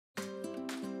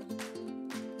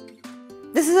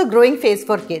This is a growing phase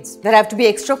for kids where I have to be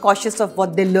extra cautious of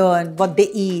what they learn, what they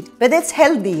eat, whether it's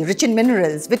healthy, rich in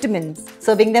minerals, vitamins.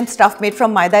 Serving them stuff made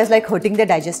from maida is like hurting their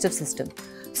digestive system.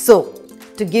 So,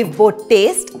 to give both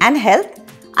taste and health,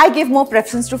 I give more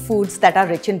preference to foods that are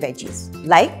rich in veggies,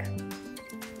 like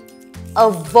a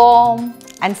warm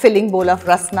and filling bowl of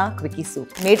Rasna quickie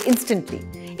soup made instantly.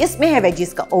 इसमें है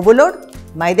veggies का overload,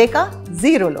 मैदे का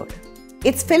zero load.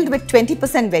 It's filled with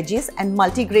 20% veggies and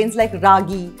multigrains like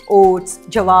ragi, oats,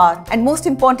 jawar, and most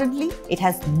importantly, it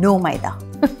has no maida.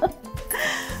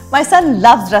 My son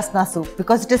loves Rasna soup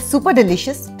because it is super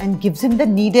delicious and gives him the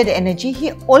needed energy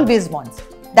he always wants.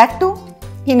 That too,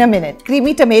 in a minute.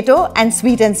 Creamy tomato and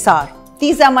sweet and sour.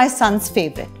 These are my son's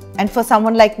favorite. And for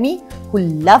someone like me who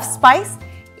loves spice,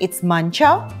 it's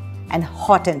manchao and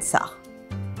hot and sour.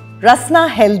 Rasna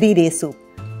healthy day soup,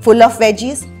 full of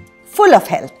veggies, full of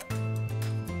health.